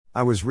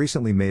I was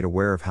recently made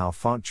aware of how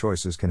font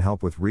choices can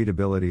help with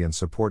readability and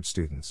support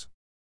students.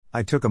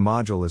 I took a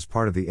module as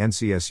part of the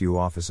NCSU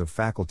Office of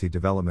Faculty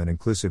Development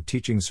Inclusive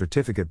Teaching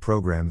Certificate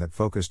program that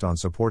focused on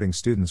supporting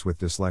students with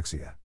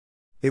dyslexia.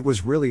 It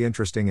was really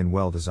interesting and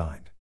well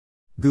designed.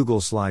 Google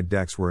slide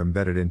decks were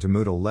embedded into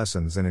Moodle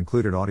lessons and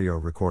included audio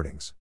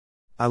recordings.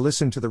 I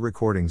listened to the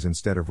recordings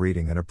instead of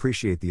reading and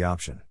appreciate the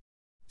option.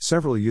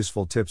 Several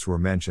useful tips were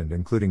mentioned,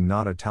 including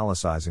not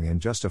italicizing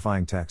and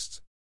justifying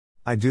texts.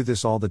 I do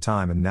this all the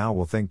time and now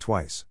will think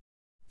twice.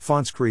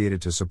 Fonts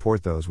created to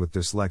support those with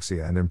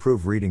dyslexia and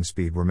improve reading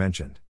speed were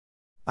mentioned.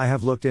 I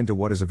have looked into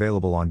what is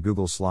available on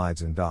Google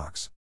Slides and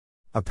Docs.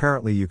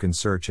 Apparently you can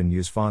search and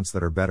use fonts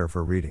that are better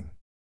for reading.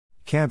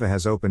 Canva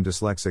has Open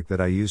Dyslexic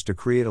that I used to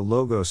create a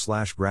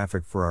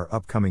logo/graphic for our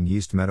upcoming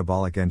Yeast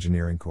Metabolic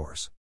Engineering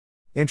course.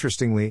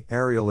 Interestingly,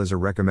 Arial is a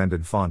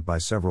recommended font by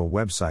several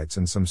websites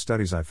and some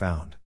studies I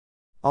found.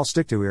 I'll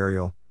stick to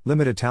Arial,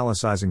 limit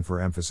italicizing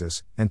for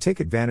emphasis, and take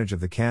advantage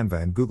of the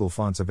Canva and Google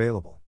fonts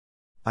available.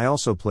 I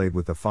also played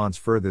with the fonts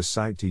for this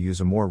site to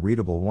use a more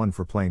readable one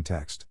for plain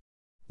text.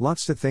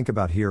 Lots to think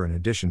about here in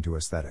addition to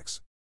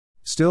aesthetics.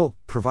 Still,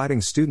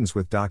 providing students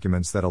with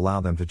documents that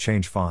allow them to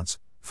change fonts,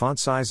 font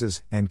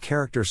sizes, and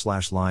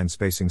character/line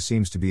spacing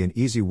seems to be an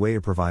easy way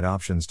to provide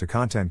options to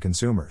content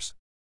consumers.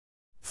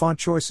 Font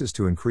choices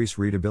to increase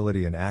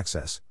readability and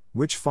access.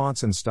 Which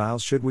fonts and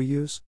styles should we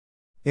use?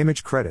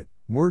 Image Credit,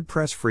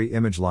 WordPress free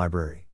image library.